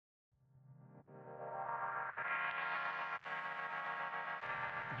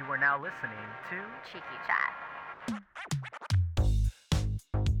now listening to Cheeky Chat.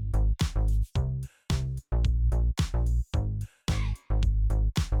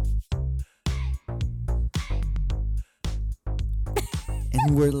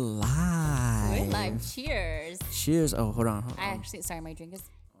 And we're live. We're live. Cheers. Cheers. Oh, hold on. Sorry, my drink is.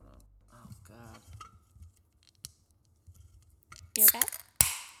 Oh, God. You okay?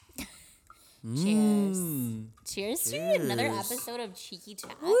 Cheers. Cheers to another Cheers. episode of Cheeky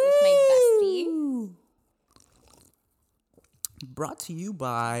Chat with my bestie. Brought to you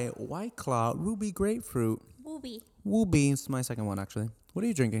by White Claw Ruby Grapefruit. Wooby. Wooby. It's my second one, actually. What are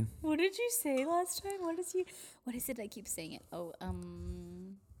you drinking? What did you say last time? What is it? I keep saying it. Oh,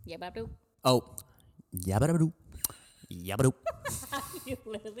 yeah, babadoo. Oh, yabba-dabba-doo. Yabba-doo. You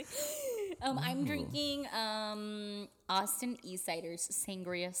literally. I'm drinking Austin Eastcider's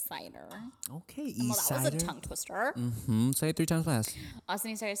Sangria Cider. Okay, Well, East that was Cider. a tongue twister. Say it 3 times fast.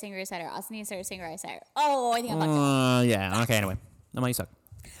 Austin Eastcider Sangria Cider. Austin Eastcider Sangria Cider. Oh, I think I'm fucked up. Yeah. Okay, anyway. No, you suck.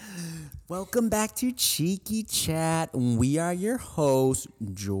 Welcome back to Cheeky Chat. We are your hosts,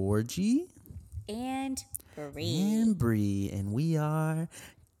 Georgie And Bree. and Bree, and we are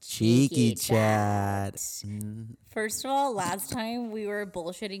Cheeky Chat. First of all, last time we were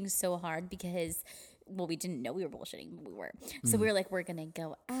bullshitting so hard because, well, we didn't know we were bullshitting, but we were. So we were like, we're going to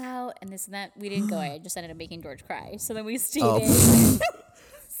go out and this and that. We didn't go. I just ended up making George cry. So then we stayed in.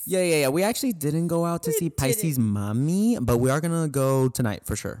 Yeah. We actually didn't go out to see Pisces Mommy, but we are going to go tonight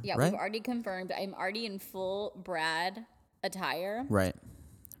for sure. Yeah, right? we've already confirmed. I'm already in full Brad attire. Right.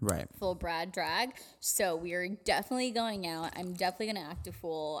 Full Brad drag. So we're definitely going out. I'm definitely going to act a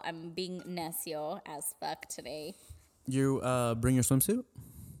fool. I'm being necio as fuck today. You bring your swimsuit?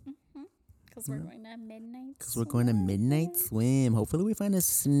 Because we're going to midnight. Because we're going to midnight swim. Hopefully we find a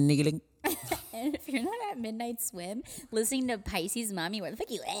snake link. And if you're not at midnight swim, listening to Pisces Mommy, where the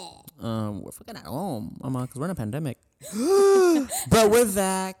fuck you at? We're fucking at home, because we're in a pandemic. But we're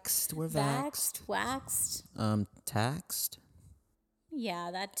vaxxed. We're vaxxed. Waxed. Taxed. Yeah,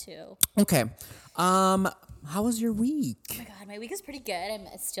 that too. Okay. How was your week? Oh my god, my week is pretty good. I'm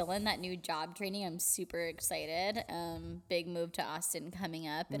still in that new job training. I'm super excited. Big move to Austin coming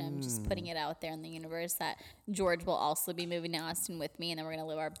up, and I'm just putting it out there in the universe that George will also be moving to Austin with me, and then we're gonna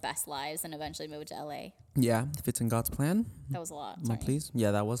live our best lives and eventually move to LA. Yeah, if it's in God's plan. That was a lot. No, Sorry. please.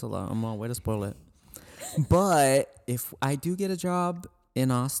 Yeah, that was a lot. I'm on way to spoil it. But if I do get a job in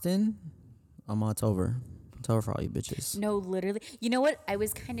Austin, it's over. It's over for all you bitches. No, literally. You know what? I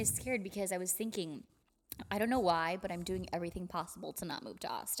was kind of scared because I was thinking, I don't know why, but I'm doing everything possible to not move to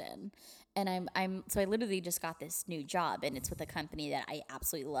Austin. And so I literally just got this new job, and it's with a company that I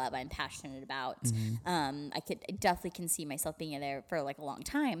absolutely love. I'm passionate about. I definitely can see myself being there for like a long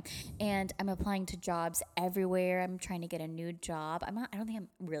time. And I'm applying to jobs everywhere. I'm trying to get a new job. I don't think I'm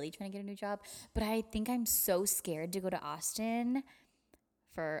really trying to get a new job, but I think I'm so scared to go to Austin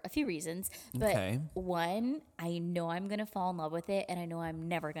for a few reasons. But one, I know I'm going to fall in love with it, and I know I'm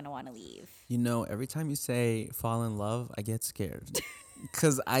never going to want to leave. You know, every time you say fall in love, I get scared.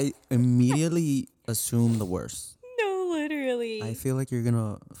 Because I immediately assume the worst. No, literally. I feel like you're going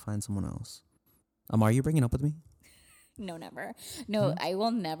to find someone else. Are you breaking up with me? No, never. No, I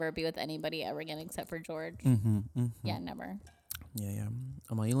will never be with anybody ever again except for George. Yeah, never. Yeah.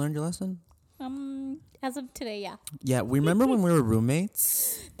 You learned your lesson? As of today, yeah. Yeah, we remember when we were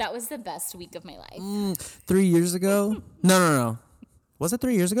roommates? That was the best week of my life. 3 years ago? No. Was it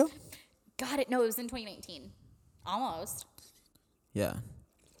 3 years ago? Got it. No, it was in 2019. Almost. Yeah.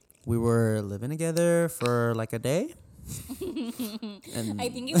 We were living together for like a day. And I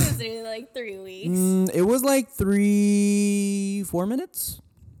think it was literally like 3 weeks. it was like 3-4 minutes.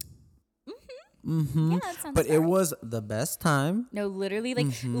 Yeah, that sounds But it right. was the best time. No, literally,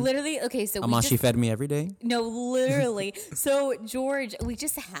 literally, okay, so She fed me every day. No, literally. So George, we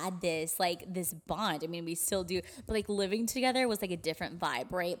just had this bond. I mean, we still do, but like living together was like a different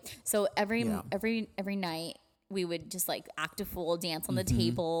vibe, right? So every night we would just like act a fool, dance on the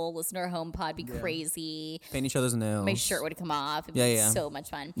table, listen to our HomePod, be crazy. Paint each other's nails. My shirt would come off. It'd be so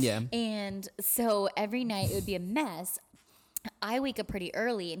much fun. Yeah. And so every night it would be a mess. I wake up pretty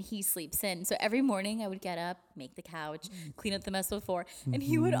early and he sleeps in. So every morning I would get up, make the couch, clean up the mess before, and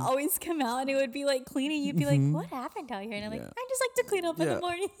he would always come out and it would be like cleaning. You'd be like, what happened out here? And I'm like, I just like to clean up in the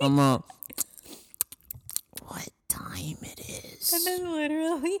morning. What time it is? And then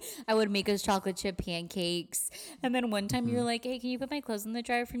literally I would make us chocolate chip pancakes. And then one time you were like, hey, can you put my clothes in the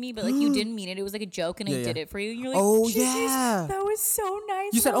dryer for me? But like you didn't mean it. It was like a joke and I did it for you. And you're like, oh, Jesus, yeah. that was so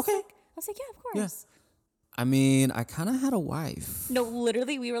nice. You said, I was okay. like, yeah, of course. I mean, I kind of had a wife. No,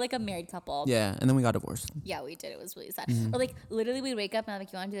 literally, we were like a married couple. Yeah, and then we got divorced. Yeah, we did. It was really sad. Or like literally, we'd wake up and I'm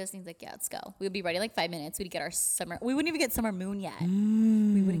like, "You want to do this?" And he's like, "Yeah, let's go." We would be ready in like 5 minutes. We'd get our summer. We wouldn't even get summer moon yet.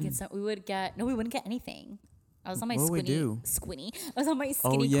 We wouldn't get some. We would get no. We wouldn't get anything. I was on my What would we do? squinty. I was on my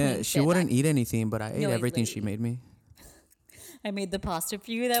skinny. Oh yeah, queen she shit. wouldn't eat anything, but I ate No, I everything she literally- made me. I made the pasta for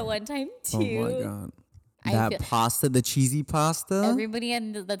you that one time too. Oh my god, I that feel- pasta, the cheesy pasta. Everybody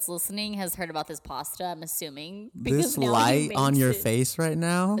that's listening has heard about this pasta. I'm assuming This now he light on makes your it- face right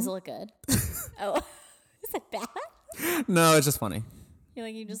now. Does it look good? Oh, is it bad? No, it's just funny.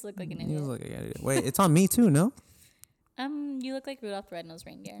 You just look like an You idiot. look like an idiot. Wait, it's on me too, no? You look like Rudolph the Red-Nosed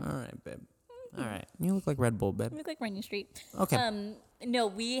Reindeer. All right, babe. All right, you look like Red Bull, babe. You look like Rainy Street. Okay. No,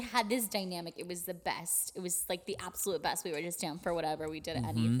 we had this dynamic. It was the best. It was like the absolute best. We were just down for whatever. We did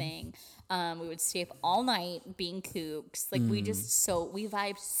anything. We would stay up all night being kooks. Like we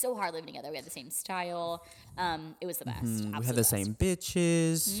vibed so hard living together. We had the same style. It was the best. We had Absolute the best. same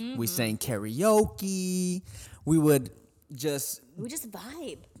bitches. We sang karaoke. We would just, We would just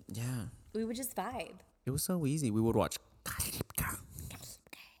vibe. yeah. We would just vibe. It was so easy. We would watch Gossip Girl,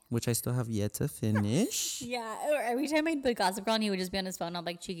 which I still have yet to finish. Yeah. Or every time I'd put Gossip Girl on, he would just be on his phone. I'm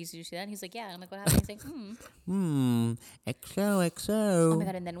like, Cheeky, did you see that? And he's like, yeah. And I'm like, what happened? He's like, XOXO. Oh my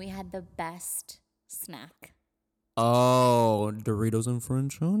God. And then we had the best snack. Oh, Doritos and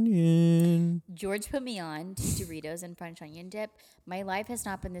French onion. George put me on to Doritos and French onion dip. My life has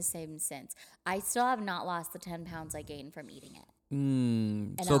not been the same since. I still have not lost the 10 pounds I gained from eating it.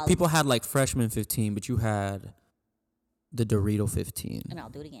 So I'll- people had like freshman 15, but you had the Dorito 15. And I'll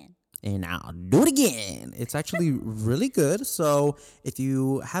do it again. And I'll do it again. It's actually really good. So if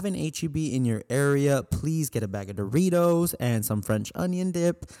you have an HEB in your area, please get a bag of Doritos and some French onion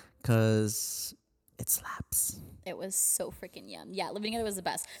dip because it slaps. It was so freaking yum. Yeah, living together was the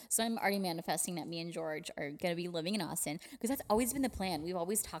best. So I'm already manifesting that me and George are going to be living in Austin because that's always been the plan. We've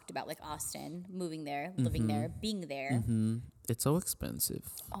always talked about like Austin, moving there, living there, being there. It's so expensive.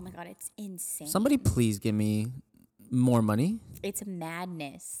 Oh my God, it's insane. Somebody please give me more money. It's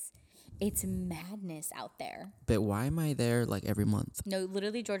madness. It's madness out there. But why am I there like every month? No,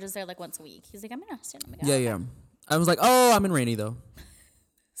 literally, George is there like once a week. He's like, I'm in Austin. I'm like, Yeah, yeah. I was like, oh, I'm in Rainy though.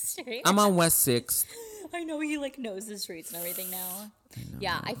 Straight. I'm on West 6th. I know he like knows the streets and everything now.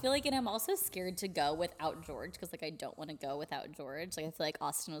 Yeah, I feel like, and I'm also scared to go without George because like I don't want to go without George. Like I feel like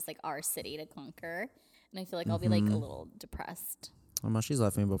Austin was like our city to conquer, and I feel like I'll be like a little depressed. She's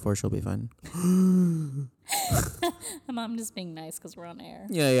left me before. She'll be fine. I'm just being nice because we're on air.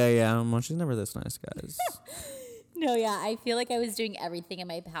 Yeah. She's never this nice, guys. No, yeah, I feel like I was doing everything in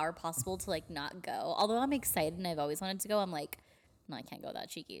my power possible to like not go. Although I'm excited and I've always wanted to go, I'm like, no, I can't go without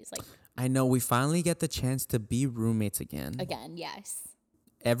Cheekies. Like I know we finally get the chance to be roommates again. again, yes.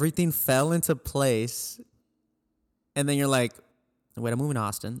 Everything fell into place. And then you're like, wait, I'm moving to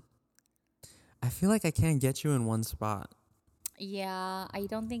Austin. I feel like I can't get you in one spot. Yeah, I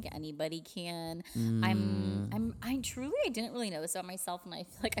don't think anybody can. I truly I didn't really know this about myself, and I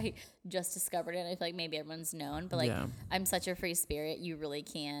feel like I just discovered it. I feel like maybe everyone's known, but like Yeah. I'm such a free spirit. You really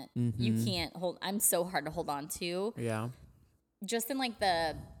can't. You can't hold. I'm so hard to hold on to. Yeah. Just in like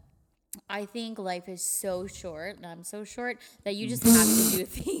I think life is so short, and I'm so short that you just have to do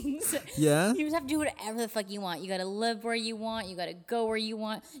things. Yeah? You just have to do whatever the fuck you want. You gotta live where you want. You gotta go where you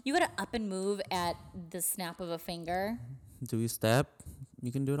want. You gotta up and move at the snap of a finger. Do you step?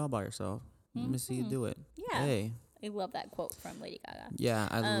 You can do it all by yourself. Let me see you do it. Yeah. Hey. I love that quote from Lady Gaga. Yeah,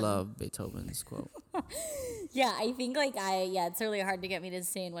 I love Beethoven's quote. Yeah, I think it's really hard to get me to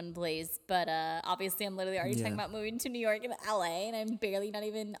stay in one place. But obviously, I'm literally already talking Yeah. about moving to New York and LA, and I'm barely not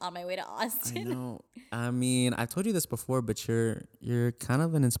even on my way to I Austin. know. I mean, I've told you this before, but you're kind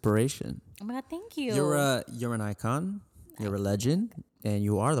of an inspiration. Oh my God, thank you. You're an icon. You're a legend, and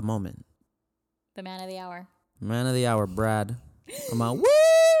you are the moment. The man of the hour. Man of the hour, Brad. I'm out.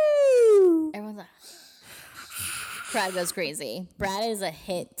 Woo! Everyone's like, Brad goes crazy. Brad is a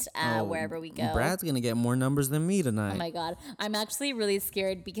hit wherever we go. Brad's gonna get more numbers than me tonight. Oh my God. I'm actually really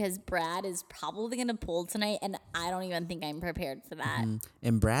scared because Brad is probably going to pull tonight, and I don't even think I'm prepared for that.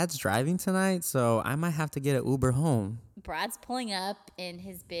 And Brad's driving tonight, so I might have to get an Uber home. Brad's pulling up in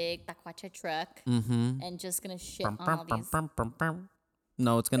his big Taquacha truck and just going to shit on all these.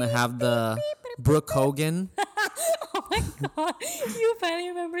 No, it's gonna have the Brooke Hogan. Oh my God. You finally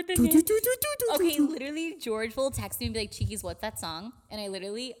remembered the name. Okay, literally, George will text me and be like, Cheekies, what's that song? And I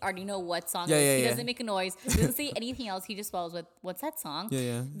literally already know what song it is. Yeah, He yeah. doesn't make a noise. He doesn't say anything else. He just follows with, what's that song?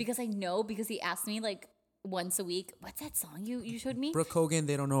 Yeah. Because I know, because he asked me like once a week. What's that song you showed me? Brooke Hogan,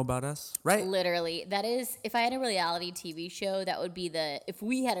 They Don't Know About Us, right? Literally, that is, if I had a reality TV show, that would be if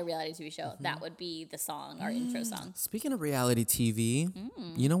we had a reality TV show, that would be the song, our intro song. Speaking of reality TV,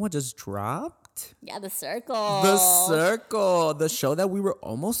 you know what just dropped? Yeah, The Circle. The Circle, the show that we were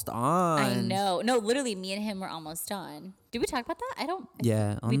almost on. I know. No, literally, me and him were almost done. Did we talk about that? I don't.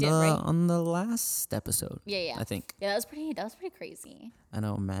 Yeah, we did, right? on the last episode. Yeah. I think. Yeah, that was pretty crazy. I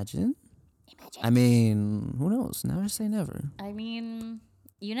know. Imagine. I mean, who knows? Never say never. I mean,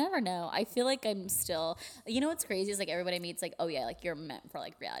 you never know. I feel like I'm still. You know what's crazy is like everybody meets like, oh yeah, like you're meant for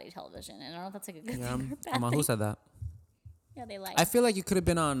like reality television, and I don't know if that's like a good thing or a bad Come on, thing. who said that? Yeah, they like. I feel like you could have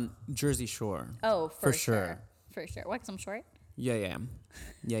been on Jersey Shore. Oh, for sure. sure. For sure. What? 'Cause I'm short. Yeah.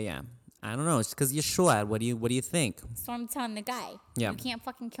 I don't know. It's because you're short. What do you think? So I'm telling the guy. Yeah. You can't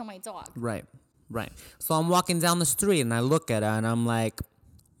fucking kill my dog. Right. So I'm walking down the street and I look at her and I'm like,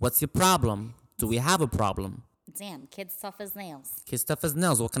 "What's your problem? Do we have a problem?" Damn, kid's tough as nails. Kid stuff is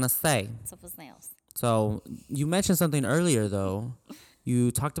nails. What can I say? Tough as nails. So you mentioned something earlier though.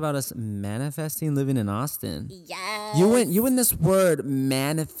 You talked about us manifesting living in Austin. Yes. You in this word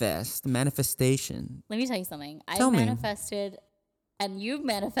manifestation. Let me tell you something. Tell I've me. manifested, and you've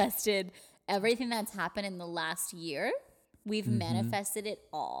manifested everything that's happened in the last year. We've manifested it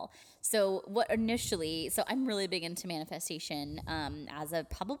all. So so I'm really big into manifestation as of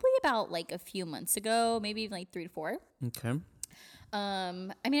probably about like a few months ago, maybe even like 3 to 4. Okay. I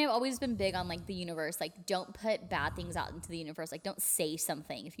mean, I've always been big on like the universe. Like, don't put bad things out into the universe. Like, don't say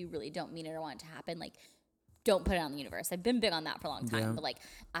something if you really don't mean it or want it to happen. Like, don't put it on the universe. I've been big on that for a long time. Yeah. But like,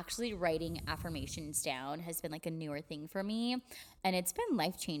 actually writing affirmations down has been like a newer thing for me, and it's been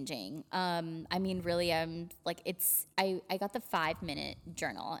life changing. I mean, really, I'm like, I got the 5-minute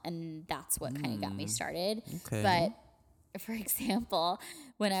journal, and that's what kind of got me started. Okay. But for example,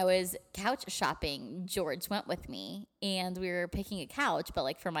 when I was couch shopping, George went with me and we were picking a couch, but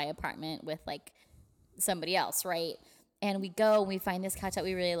like for my apartment with like somebody else, right? And we go and we find this couch that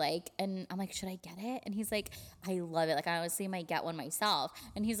we really like. And I'm like, should I get it? And he's like, I love it. Like, I honestly might get one myself.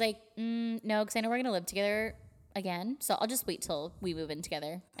 And he's like, no, because I know we're going to live together again. So I'll just wait till we move in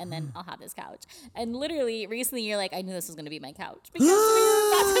together and then I'll have this couch. And literally recently you're like, I knew this was going to be my couch because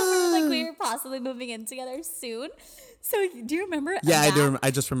we were possibly moving in together soon. So do you remember? Yeah, I that? do. I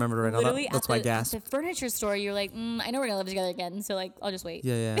just remembered right now. Literally That's at why I the gasped. furniture store, you're like, I know we're gonna live together again, so like, I'll just wait.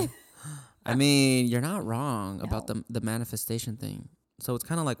 Yeah. I mean, you're not wrong about No. the manifestation thing. So it's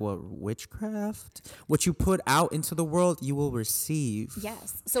kind of like what witchcraft. What you put out into the world, you will receive.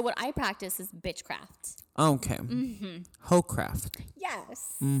 Yes. So what I practice is bitchcraft. Okay. Hoecraft.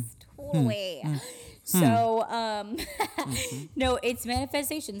 Yes. Totally. So, no, it's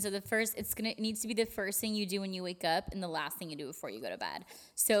manifestation. So it needs to be the first thing you do when you wake up and the last thing you do before you go to bed.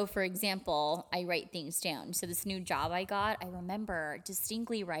 So, for example, I write things down. So this new job I got, I remember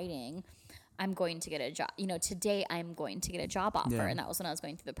distinctly writing, I'm going to get a job. Today I'm going to get a job offer. Yeah. And that was when I was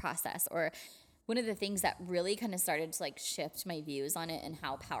going through the process. Or one of the things that really kind of started to like shift my views on it and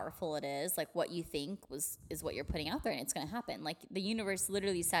how powerful it is, like what you think is what you're putting out there and it's going to happen. Like the universe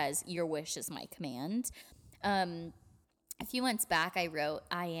literally says, your wish is my command. A few months back, I wrote,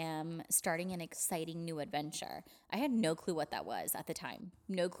 I am starting an exciting new adventure. I had no clue what that was at the time.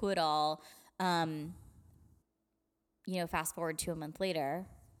 No clue at all. Fast forward to a month later,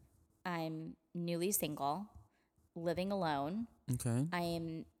 I'm newly single, living alone. Okay. I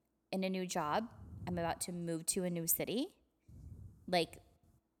am in a new job. I'm about to move to a new city. Like,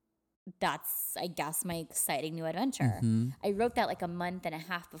 that's, I guess, my exciting new adventure. I wrote that like a month and a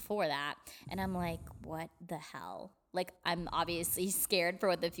half before that. And I'm like, what the hell? Like, I'm obviously scared for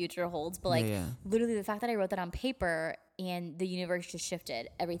what the future holds. But like, Yeah. literally the fact that I wrote that on paper and the universe just shifted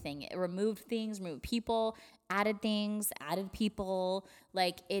everything. It removed things, removed people, added things, added people.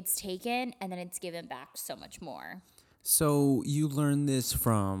 Like, it's taken and then it's given back so much more. So you learned this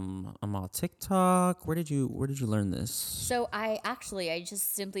from TikTok. Where did you learn this? So I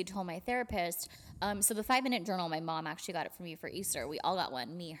just simply told my therapist. So the 5-minute journal, my mom actually got it for me for Easter. We all got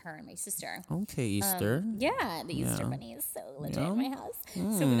one, me, her, and my sister. Okay, Easter. Yeah, the Easter bunny is so legit in my house.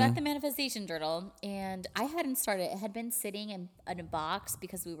 So we got the manifestation journal, and I hadn't started. It had been sitting in a box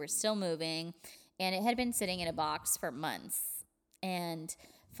because we were still moving, and it had been sitting in a box for months. And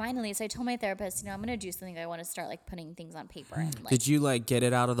finally, so I told my therapist, I'm going to do something. I want to start like putting things on paper. And like, Did you like get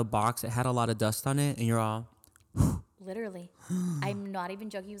it out of the box? It had a lot of dust on it, and you're all. literally, I'm not even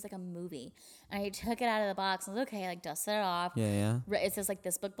joking. It was like a movie. And I took it out of the box and was okay, like dusted it off. Yeah. It says like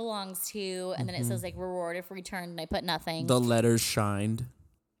this book belongs to, and then it says like reward if returned, and I put nothing. The letters shined.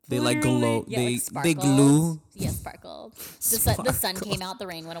 They like glow. Yeah, They like they sparkled. glue. Yeah, sparkled. The sun came out, the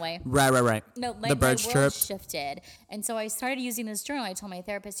rain went away. Right. No, The birds my world chirp. shifted. And so I started using this journal. I told my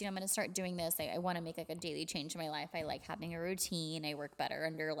therapist, I'm going to start doing this. I want to make like a daily change in my life. I like having a routine. I work better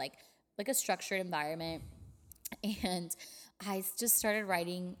under like a structured environment. And I just started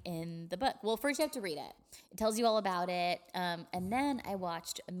writing in the book. Well, first you have to read it. It tells you all about it. And then I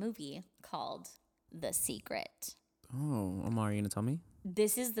watched a movie called The Secret. Oh, Omar, are you gonna tell me?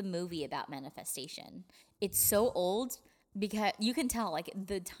 This is the movie about manifestation. It's so old because you can tell like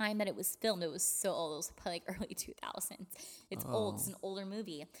the time that it was filmed, it was so old. It was probably like early 2000s. It's old. It's an older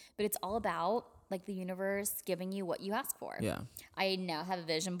movie, but it's all about like the universe giving you what you ask for. Yeah. I now have a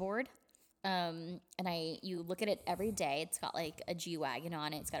vision board. And you look at it every day. It's got like a G-Wagon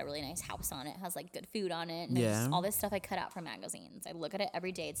on it. It's got a really nice house on it. It has like good food on it. And there's all this stuff I cut out from magazines. I look at it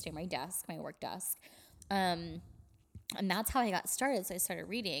every day. It's near my desk, my work desk. And that's how I got started. So I started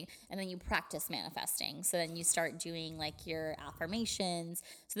reading, and then you practice manifesting. So then you start doing like your affirmations.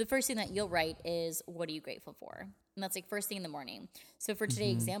 So the first thing that you'll write is, what are you grateful for? And that's like first thing in the morning. So for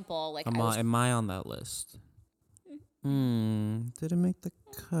today's example, like Am I on that list? Didn't make the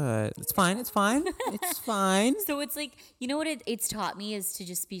cut. It's fine. It's fine. So it's like, you know what it's taught me is to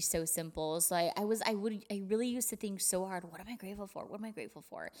just be so simple. So I really used to think so hard. What am I grateful for? What am I grateful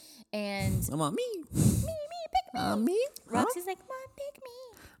for? And Come on, me. pick me. Me? Roxy's like, Mom, pick me.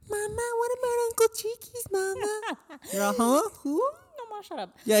 Mama, what about Uncle Cheeky's mama? You're who? No, Mom, shut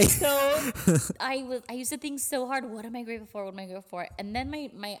up. Yeah. So I used to think so hard. What am I grateful for? What am I grateful for? And then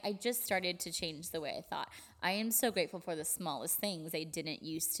I just started to change the way I thought. I am so grateful for the smallest things I didn't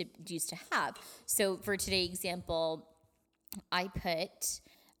used to have. So for today's example, I put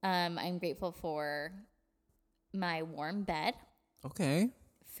I'm grateful for my warm bed, Okay.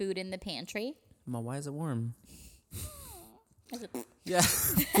 food in the pantry. Mama, why is it warm? Is it- Yeah.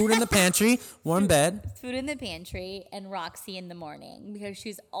 Food in the pantry, warm bed. Food in the pantry, and Roxy in the morning because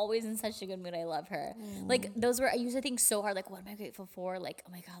she's always in such a good mood. I love her. Like I used to think so hard, like, what am I grateful for? Like,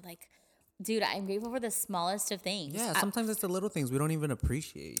 oh my God, like, dude, I'm grateful for the smallest of things. Yeah, sometimes it's the little things we don't even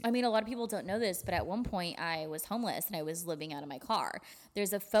appreciate. I mean, a lot of people don't know this, but at one point I was homeless and I was living out of my car.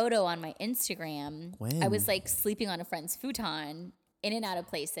 There's a photo on my Instagram. When? I was like sleeping on a friend's futon, in and out of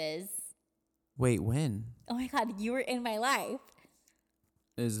places. Wait, when? Oh my God, you were in my life.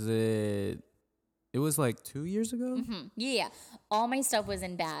 Is it? It was like 2 years ago? Yeah. All my stuff was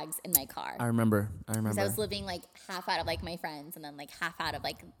in bags in my car. I remember. Because I was living like half out of like my friends and then like half out of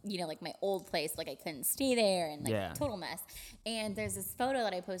like, like my old place. Like I couldn't stay there and like total mess. And there's this photo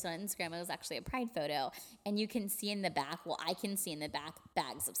that I posted on Instagram. It was actually a pride photo. And you can see in the back, I can see in the back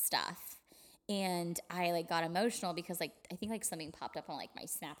bags of stuff. And I like got emotional because like I think like something popped up on like my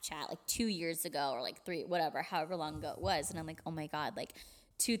Snapchat like 2 years ago or like 3, whatever, however long ago it was. And I'm like, oh my God, like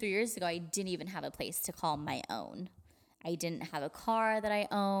 2-3 years ago, I didn't even have a place to call my own. I didn't have a car that I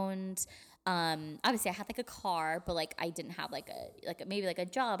owned. Obviously I had like a car, but like I didn't have like maybe like a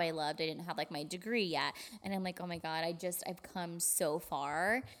job I loved. I didn't have like my degree yet. And I'm like, oh my God, I've come so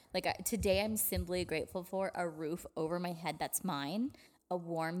far. Like today I'm simply grateful for a roof over my head that's mine, a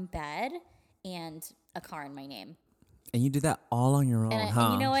warm bed, and a car in my name. And you did that all on your own, huh?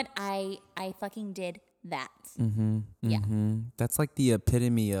 And you know what? I fucking did that. Yeah. That's like the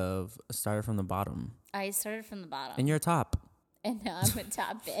epitome of started from the bottom. I started from the bottom. And you're top. And now I'm a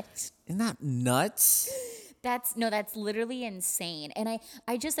top bitch. Isn't that nuts? That's literally insane. And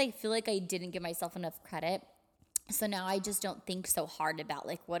I feel like I didn't give myself enough credit. So now I just don't think so hard about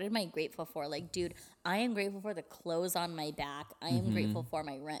like, what am I grateful for? Like, dude, I am grateful for the clothes on my back. I am grateful for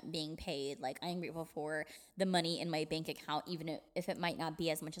my rent being paid. Like, I am grateful for the money in my bank account, even if it might not be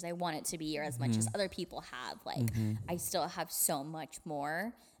as much as I want it to be or as much as other people have. Like, I still have so much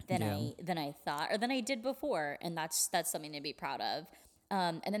more than I thought or than I did before. And that's something to be proud of.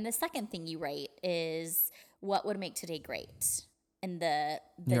 And then the second thing you write is, what would make today great? And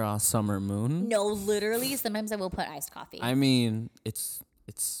you're on summer moon. No, literally. Sometimes I will put iced coffee. I mean, it's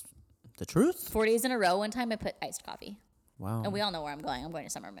the truth. 4 days in a row. One time I put iced coffee. Wow. And we all know where I'm going. I'm going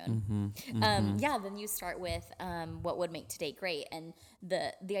to Summer Moon. Then you start with what would make today great. And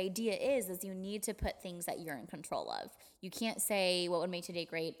the idea is you need to put things that you're in control of. You can't say what would make today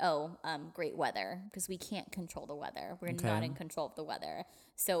great. Great weather, because we can't control the weather. We're not in control of the weather.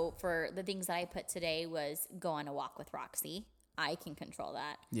 So for the things that I put today was go on a walk with Roxy. I can control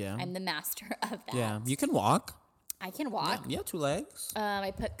that. Yeah. I'm the master of that. Yeah. You can walk. I can walk. Yeah, 2 legs.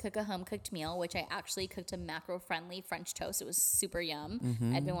 I cook a home cooked meal, which I actually cooked a macro friendly French toast. It was super yum.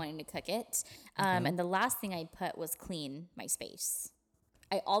 I've been wanting to cook it. And the last thing I put was clean my space.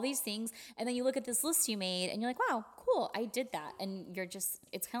 all these things. And then you look at this list you made and you're like, wow, cool, I did that. And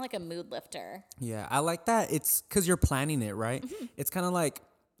it's kind of like a mood lifter. Yeah, I like that. It's because you're planning it, right? Mm-hmm. It's kind of like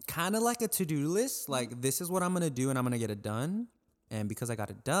a to-do list. Like, this is what I'm going to do and I'm going to get it done. And because I got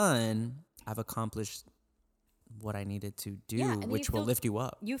it done, I've accomplished what I needed to do, and then which will lift you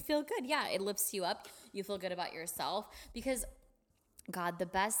up. You feel good. Yeah, it lifts you up. You feel good about yourself because, God, the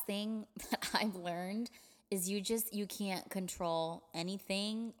best thing that I've learned is you can't control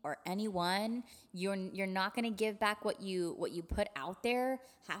anything or anyone. You're not going to give back what you put out there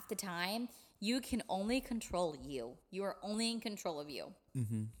half the time. You can only control you. You are only in control of you.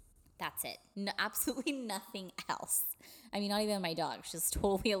 Mm-hmm. That's it. No, absolutely nothing else. I mean, not even my dog. She's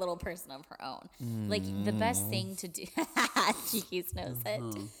totally a little person of her own. Like, the best thing to do, Cheekies knows it.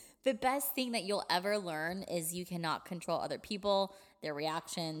 The best thing that you'll ever learn is you cannot control other people, their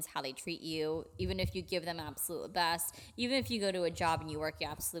reactions, how they treat you, even if you give them absolute best. Even if you go to a job and you work your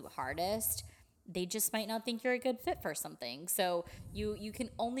absolute hardest, they just might not think you're a good fit for something. So you can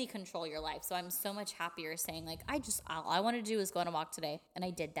only control your life. So I'm so much happier saying, like, all I want to do is go on a walk today. And I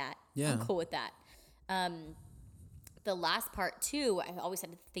did that. Yeah. I'm cool with that. The last part too, I always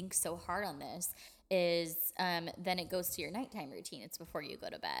had to think so hard on this, is then it goes to your nighttime routine. It's before you go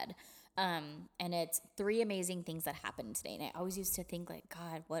to bed. And it's 3 amazing things that happened today. And I always used to think, like,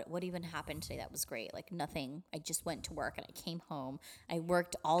 God, what even happened today that was great? Like, nothing. I just went to work and I came home. I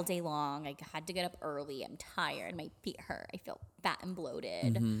worked all day long. I had to get up early. I'm tired. My feet hurt. I feel fat and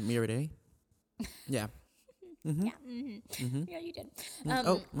bloated. Me every day? Yeah. Mm-hmm. Yeah. Mm-hmm. Mm-hmm. Yeah, you did.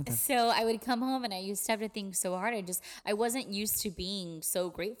 Okay. So I would come home and I used to have to think so hard. I wasn't used to being so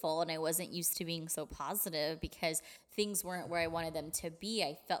grateful and I wasn't used to being so positive because things weren't where I wanted them to be.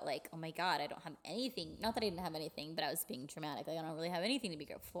 I felt like, oh my God, I don't have anything. Not that I didn't have anything, but I was being dramatic. Like, I don't really have anything to be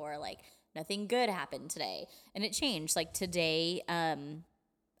grateful for. Like, nothing good happened today. And it changed. Like, today, I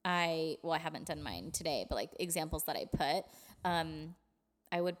haven't done mine today, but like examples that I put,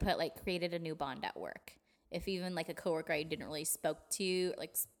 I would put like created a new bond at work. If even like a coworker I didn't really speak,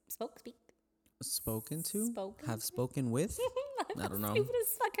 have spoken with. I don't know. Stupid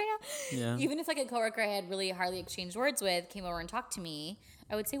as fuck right now. Yeah. Even if like a coworker I had really hardly exchanged words with came over and talked to me,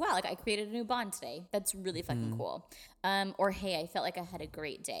 I would say, wow, like I created a new bond today. That's really fucking cool. Or hey, I felt like I had a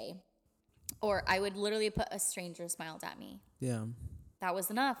great day. Or I would literally put a stranger smiled at me. Yeah. That was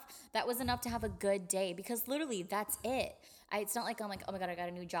enough. That was enough to have a good day because literally that's it. It's not like I'm like, oh my God, I got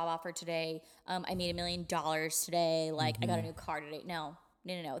a new job offer today. I made $1 million today. Like I got a new car today. No.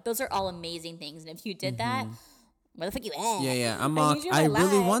 Those are all amazing things. And if you did that, where the fuck you at? Yeah. I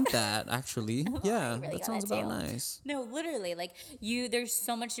really want that actually. Yeah. really That sounds gotta about do. nice. No, literally, like there's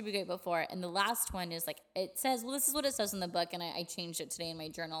so much to be grateful for. And the last one is like, it says, well, this is what it says in the book. And I changed it today in my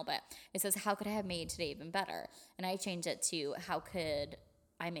journal, but it says, how could I have made today even better? And I changed it to, how could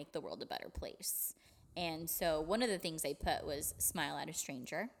I make the world a better place? And so one of the things I put was smile at a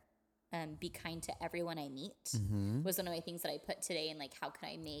stranger. Be kind to everyone I meet was one of my things that I put today. And like, how can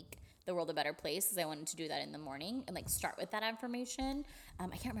I make the world a better place? Because I wanted to do that in the morning and like start with that affirmation. I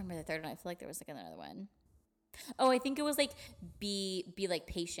can't remember the third one. I feel like there was like another one. Oh, I think it was like be like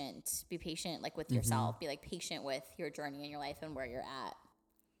patient. Be patient like with yourself. Be like patient with your journey in your life and where you're at.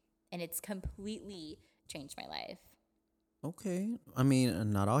 And it's completely changed my life. Okay. I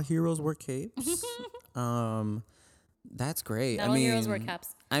mean, not all heroes wear capes. That's great. Not all heroes wear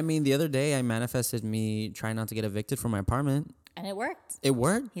caps. I mean, the other day I manifested me trying not to get evicted from my apartment. And it worked. It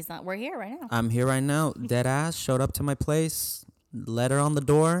worked. We're here right now. I'm here right now. Dead ass showed up to my place, letter on the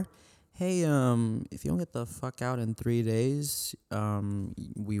door. Hey, if you don't get the fuck out in 3 days,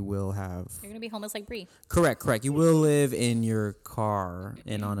 we will have. You're gonna be homeless like Bree. Correct. You will live in your car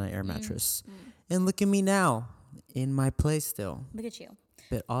and on an air mattress. And look at me now, in my place still. Look at you.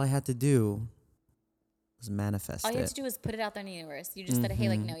 But all I had to do was manifest All you it. have to do is put it out there in the universe. You just said, hey,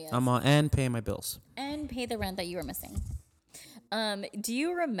 like, no, yes. I'm on and paying my bills. And pay the rent that you were missing. Do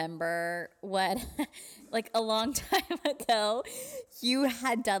you remember what, like a long time ago, you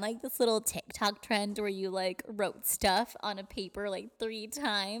had done like this little TikTok trend where you like wrote stuff on a paper like 3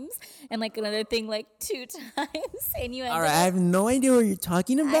 times and like another thing like 2 times, and you. All right, I have no idea what you're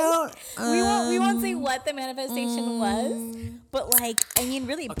talking about. We won't say what the manifestation was, but like I mean,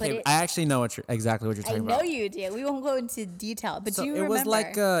 really put it. I actually know exactly what you're talking about. I know you do. We won't go into detail, but So do you it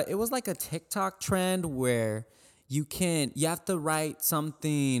remember? was like a TikTok trend where you have to write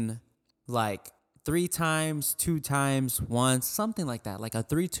something like 3 times, 2 times, once, something like that, like a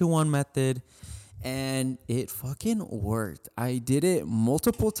 3-2-1 method. And it fucking worked. I did it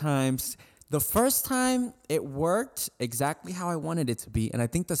multiple times. The first time it worked exactly how I wanted it to be. And I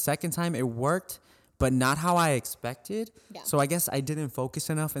think the second time it worked but not how I expected. Yeah. So I guess I didn't focus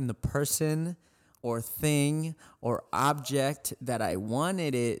enough in the person or thing or object that I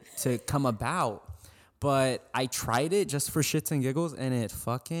wanted it to come about. But I tried it just for shits and giggles, and it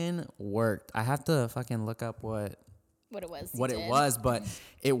fucking worked. I have to fucking look up what it was. it was, but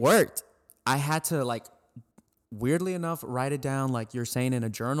it worked. I had to, like, weirdly enough, write it down like you're saying in a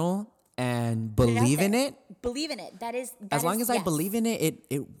journal and believe in it. Believe in it. As long as I believe in it,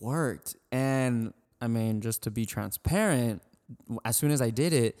 it worked. And I mean, just to be transparent, as soon as I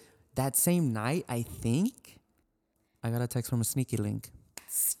did it, that same night, I think, I got a text from a sneaky link.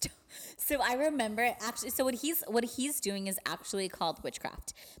 So I remember actually. So what he's doing is actually called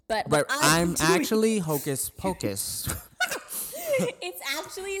witchcraft. But I'm actually hocus pocus. It's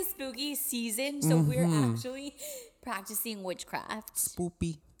actually a spooky season, so we're actually practicing witchcraft.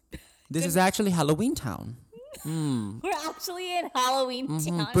 Spoopy. This is actually Halloween Town. We're actually in Halloween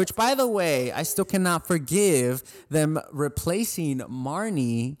Town. Which, by the way, I still cannot forgive them replacing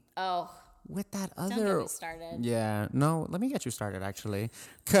Marnie. Oh. With that Don't other. get me started. Yeah, no, let me get you started actually,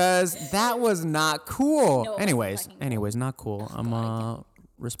 because that was not cool. No, it wasn't anyways, fucking cool. not cool. I'm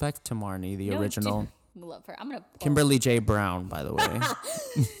respect to Marnie, the original. We love her. I'm gonna Kimberly J. Brown, by the way.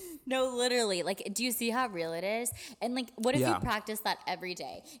 No, literally. Like, do you see how real it is? And like, what if you practice that every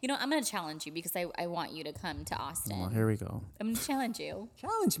day? You know, I'm gonna challenge you because I want you to come to Austin. Well, here we go. I'm gonna challenge you.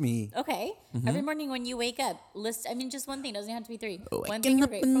 Challenge me. Okay. Every morning when you wake up, list. I mean, just one thing. Doesn't have to be three. One Waking thing you're up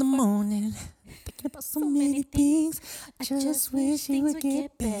grateful in the for. morning, thinking about so many things. I just wish it would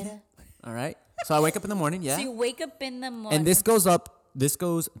get better. All right. So I wake up in the morning. Yeah. So you wake up in the morning. And this goes up. This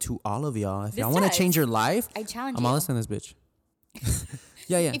goes to all of y'all. If y'all want to change your life, I challenge I'm you. all listening to this bitch.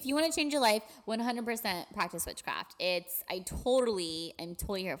 Yeah. If you want to change your life, 100% practice witchcraft. I'm totally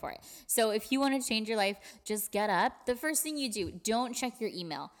here for it. So if you want to change your life, just get up. The first thing you do, don't check your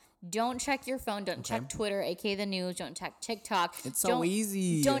email. Don't check your phone. Don't check Twitter, aka the news. Don't check TikTok. It's so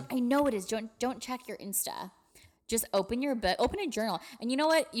easy. I know it is. Don't check your Insta. Just open your book, open a journal. And you know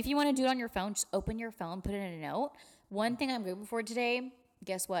what? If you want to do it on your phone, just open your phone, put it in a note. One thing I'm grateful for today,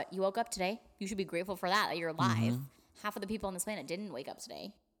 guess what? You woke up today. You should be grateful for that you're alive. Half of the people on this planet didn't wake up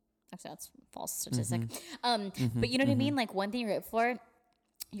today. Actually, that's a false statistic. But you know what I mean? Like, one thing you're grateful for,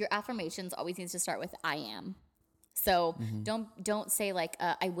 your affirmations always needs to start with I am. So don't say like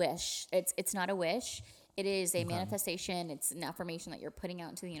I wish. It's not a wish. It is a manifestation. It's an affirmation that you're putting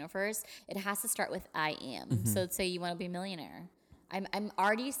out into the universe. It has to start with I am. So let's say you want to be a millionaire. I'm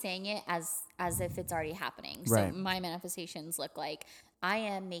already saying it as if it's already happening. So my manifestations look like I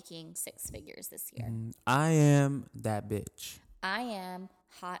am making 6 figures this year. I am that bitch. I am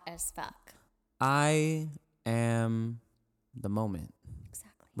hot as fuck. I am the moment.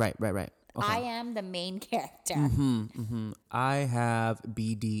 Exactly. Right. Okay. I am the main character. I have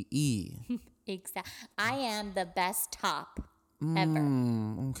BDE. Exactly. I am the best top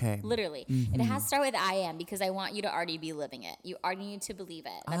ever. Okay. Literally. It has to start with I am because I want you to already be living it. You already need to believe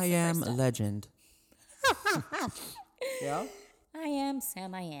it. That's I the am first a step. legend. Yeah. I am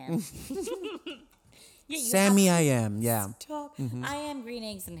Sam I am. Yeah, you Sammy I am. Yeah. have to stop. I am green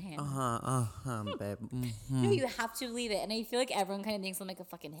eggs and ham. Babe. No, you have to believe it. And I feel like everyone kind of thinks I'm like a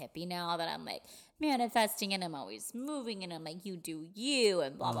fucking hippie now that I'm like manifesting and I'm always moving and I'm like, you do you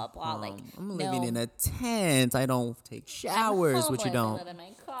and blah, blah, blah. Like, I'm living in a tent. I don't take showers, which you I don't. live in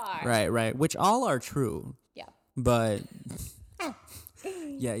my car. Right. Which all are true. Yeah. But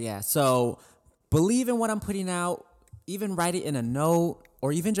yeah. So believe in what I'm putting out. Even write it in a note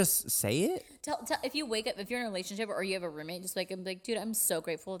or even just say it. Tell if you wake up, if you're in a relationship or you have a roommate, just wake up and be like, dude, I'm so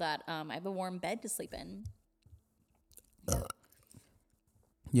grateful that I have a warm bed to sleep in.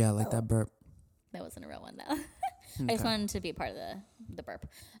 Yeah, like that burp. That wasn't a real one though. I just wanted to be a part of the burp.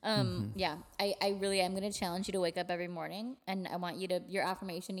 Yeah, I really am going to challenge you to wake up every morning, and I want you to. Your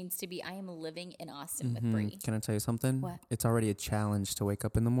affirmation needs to be, "I am living in Austin with Bree." Can I tell you something? What? It's already a challenge to wake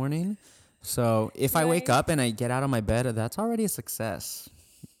up in the morning. So if I wake up and I get out of my bed, that's already a success.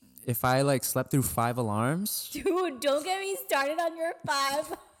 If I like slept through 5 alarms. Dude, don't get me started on your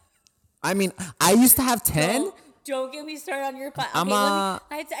 5. I mean, I used to have 10. Don't get me started on your 5. Okay,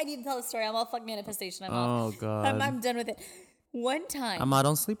 I need to tell the story. I'm all fuck manifestation. Oh, God. I'm done with it. One time.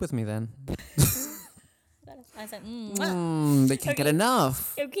 Don't sleep with me then. I said, They can't get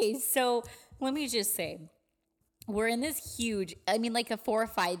enough. Okay, so let me just say, we're in this huge, like a 4 or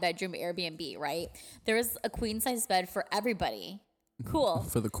 5 bedroom Airbnb, right? There's a queen size bed for everybody. Cool.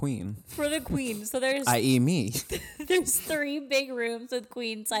 For the queen. For the queen. So there's I.e. me. there's 3 big rooms with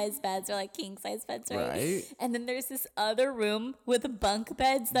queen size beds or like king size beds, right? And then there's this other room with bunk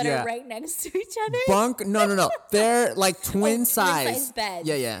beds that are right next to each other. Bunk? No. They're like twin size. Twin size beds.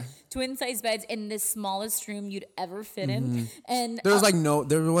 Yeah. twin size beds in the smallest room you'd ever fit in. And There was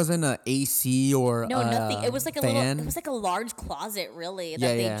there wasn't a AC or no, nothing. It was like a fan. little, it was like a large closet, really,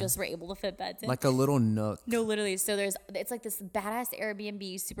 that they just were able to fit beds in. Like a little nook. No, literally. So it's like this badass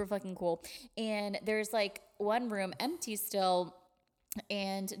Airbnb, super fucking cool. And there's like one room empty still.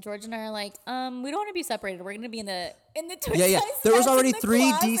 And George and I are like, we don't want to be separated. We're gonna be in the twin size There was beds already in the 3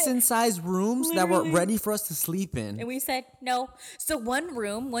 closet. decent sized rooms that Literally. were ready for us to sleep in. And we said no. So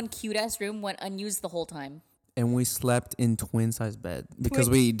one cute ass room went unused the whole time. And we slept in twin size bed because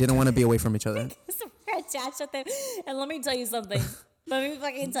we didn't want to be away from each other. So we're attached at them. And let me tell you something. Let me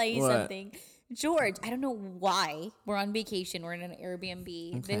fucking tell you What? something. George, I don't know why. We're on vacation. We're in an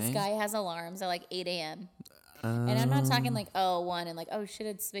Airbnb. This Okay. guy has alarms at like 8 a.m. And I'm not talking like, 1 and like, oh shit,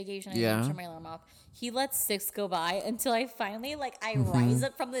 it's vacation. I didn't turn my alarm off. He lets 6 go by until I finally I rise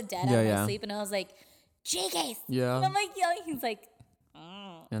up from the dead out of my sleep and I was like, J-Case. Yeah. And I'm like yelling. He's like,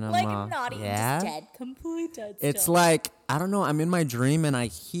 oh. And I'm like like, not even yeah? just dead. Completely dead It's still. like, I don't know, I'm in my dream and I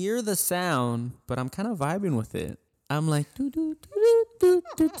hear the sound, but I'm kind of vibing with it. I'm like, do, do, do, do,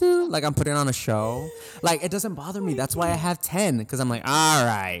 do, do. Like I'm putting on a show. Like it doesn't bother me. That's why I have 10. Because I'm like, all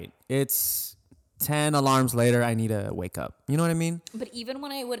right, it's 10 alarms later. I need to wake up. You know what I mean? But even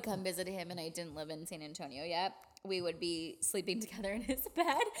when I would come visit him and I didn't live in San Antonio yet, we would be sleeping together in his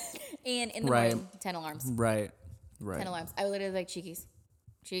bed. And in the morning, 10 alarms. Right. 10 alarms. I would literally be like,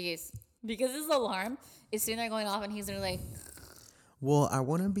 Cheekies. Because his alarm is sitting there going off and he's literally like, Well, I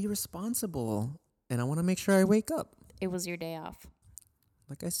want to be responsible and I want to make sure I wake up. it was your day off.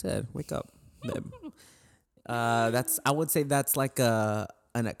 Like I said, wake up, babe. I would say that's like an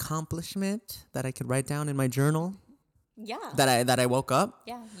accomplishment that I could write down in my journal Yeah. that I woke up.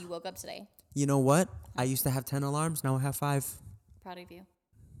 Yeah, you woke up today. You know what? I used to have 10 alarms. Now I have 5. Proud of you.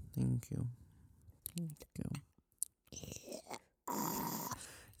 Thank you.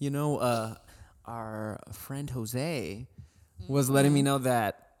 You know, our friend Jose was letting me know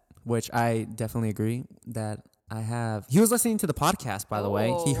that, which I definitely agree, that he was listening to the podcast, by the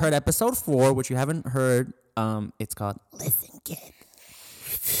way. He heard episode 4, which you haven't heard. It's called Listen Kid.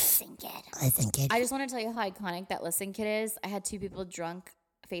 Listen Kid. I just want to tell you how iconic that Listen Kid is. I had 2 people drunk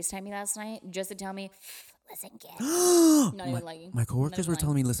FaceTime me last night just to tell me, Listen Kid. Not even liking. My coworkers were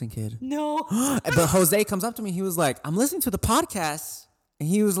telling me, Listen Kid. No. But Jose comes up to me. He was like, I'm listening to the podcast. And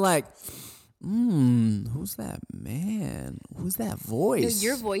he was like, who's that man? Who's that voice? No,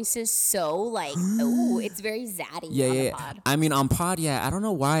 your voice is so it's very zaddy on the pod. I mean, on pod, I don't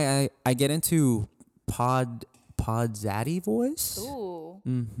know why I get into pod zaddy voice. Ooh.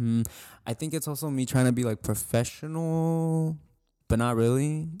 I think it's also me trying to be like professional, but not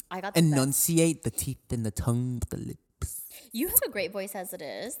really. I got the enunciate the teeth and the tongue with the lips. You have a great voice as it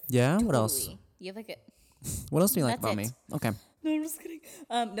is. Yeah. What else? Totally. You have like a. What else do you like That's about it. me? Okay. No, I'm just kidding.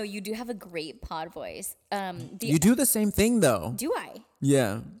 No, you do have a great pod voice. You do the same thing though. Do I?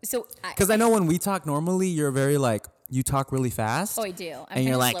 Yeah. So Because I know when we talk normally, you're very like, you talk really fast. Oh, I do. And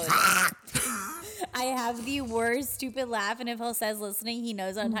you're like, I have the worst stupid laugh, and if he says listening, he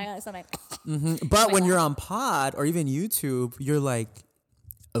knows I'm talking about something. but when you're on pod or even YouTube, you're like,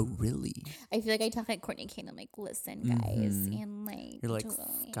 oh, really? I feel like I talk like Courtney Kane. I'm like, listen, guys, and like, You're like,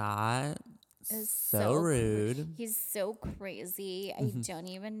 totally. Scott, Is so rude. He's so crazy. I don't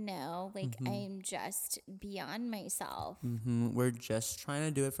even know. Like, I'm just beyond myself. We're just trying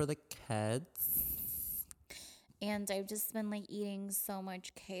to do it for the kids. And I've just been like eating so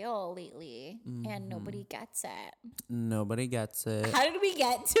much kale lately, and nobody gets it. Nobody gets it. How did we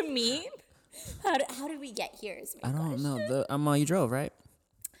get to me? How did we get here? Is my I don't question. know. You drove, right?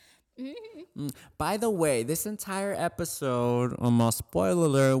 By the way, this entire episode, spoiler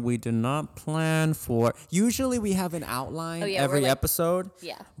alert, we did not plan for. Usually we have an outline every episode.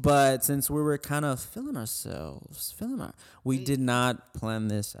 Yeah. But since we were kind of we did not plan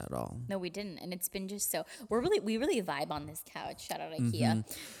this at all. No, we didn't, and it's been just so. We really vibe on this couch. Shout out IKEA.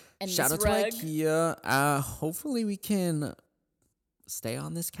 And Shout out this rug. to IKEA. Hopefully we can stay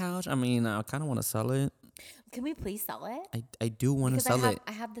on this couch. I mean, I kind of want to sell it. Can we please sell it? I do want to sell it.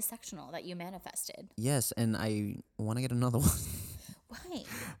 I have the sectional that you manifested. Yes, and I want to get another one. Why?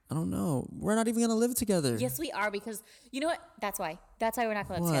 I don't know. We're not even going to live together. Yes, we are, because you know what? That's why. That's why we're not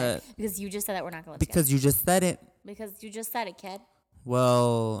going to live together. Because you just said that we're not going to live Because you just said it. together. Because you just said it, kid.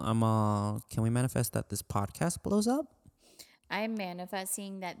 Well, can we manifest that this podcast blows up? I'm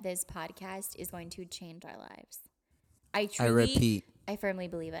manifesting that this podcast is going to change our lives. I repeat. I firmly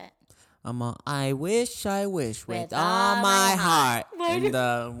believe it. I wish with all my heart.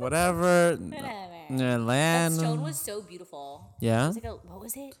 And whatever. Land. That stone was so beautiful. Yeah? It was like what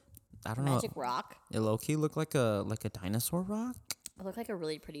was it? I don't Magic know. rock. It low-key looked like a dinosaur rock. It looked like a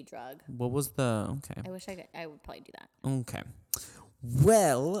really pretty drug. What was the okay? I wish I would probably do that. Okay.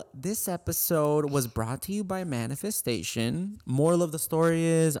 Well, this episode was brought to you by Manifestation. Moral of the story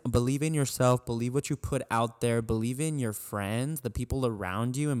is believe in yourself, believe what you put out there, believe in your friends, the people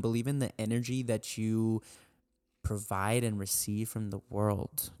around you, and believe in the energy that you provide and receive from the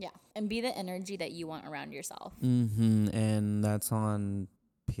world. Yeah. And be the energy that you want around yourself. And that's on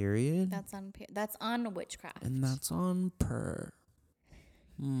period. That's on witchcraft. And that's on per.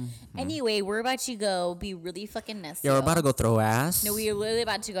 Anyway, we're about to go be really fucking nasty. Yeah, we're about to go throw ass. No, we are literally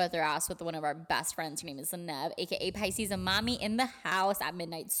about to go through ass with one of our best friends. Her name is Nev, aka Pisces and Mommy in the house at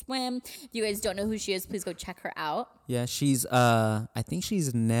Midnight Swim. If you guys don't know who she is, please go check her out. Yeah, she's I think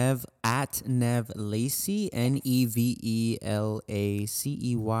she's Nev at Nev Lacey, Nevelaceey.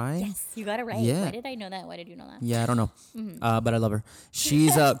 Yes, you got it right. Yeah. Why did I know that? Why did you know that? Yeah, I don't know. But I love her.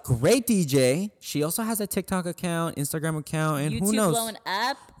 She's a great DJ. She also has a TikTok account, Instagram account, and YouTube who knows? blowing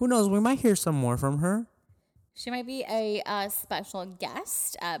up. Who knows? We might hear some more from her. She might be a special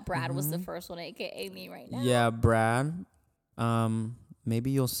guest. Brad was the first one, aka me right now. Yeah, Brad.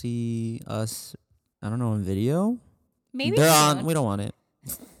 Maybe you'll see us, I don't know, in video. Maybe They're soon. on. We don't want it.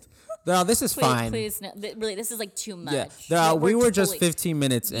 This is Please, fine. please, no. Really, this is like too much. Yeah, we We're were just totally- 15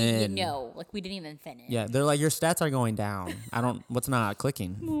 minutes in. No, like we didn't even finish. Yeah, they're like, your stats are going down. What's not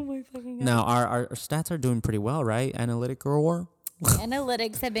clicking? Oh my fucking god. No, our stats are doing pretty well, right? Analytical.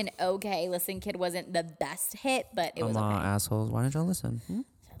 Analytics have been okay. Listen, Kid wasn't the best hit, but it was okay. Assholes. Why didn't y'all listen?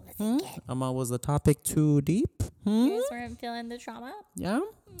 Listen, Kid. Was the topic too deep? You guys weren't feeling the trauma? Yeah?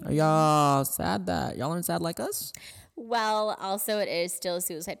 Are y'all sad that y'all aren't sad like us? Well, also it is still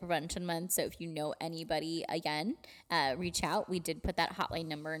Suicide Prevention Month, so if you know anybody, again, reach out. We did put that hotline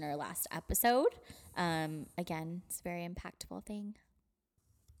number in our last episode. Again, it's a very impactful thing.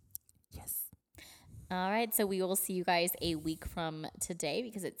 Yes. All right, so we will see you guys a week from today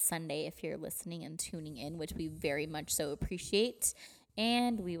because it's Sunday if you're listening and tuning in, which we very much so appreciate.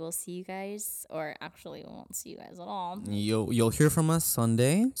 And we will see you guys, or actually we won't see you guys at all. You'll hear from us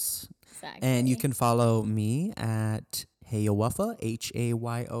Sundays. Exactly. And you can follow me at Hayowaffa,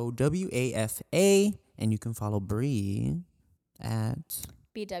 HAYOWAFA. And you can follow Bree at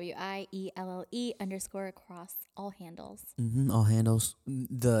BWIELLE_ across all handles. all handles.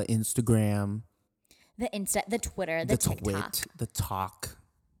 The Instagram. The Insta, the Twitter, the TikTok. The talk,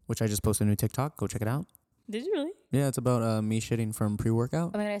 which I just posted a new TikTok. Go check it out. Did you really? Yeah, it's about me shitting from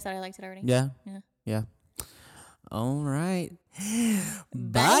pre-workout. Oh my god, I thought I liked it already. Yeah. Yeah. Yeah. All right.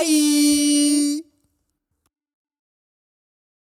 Bye.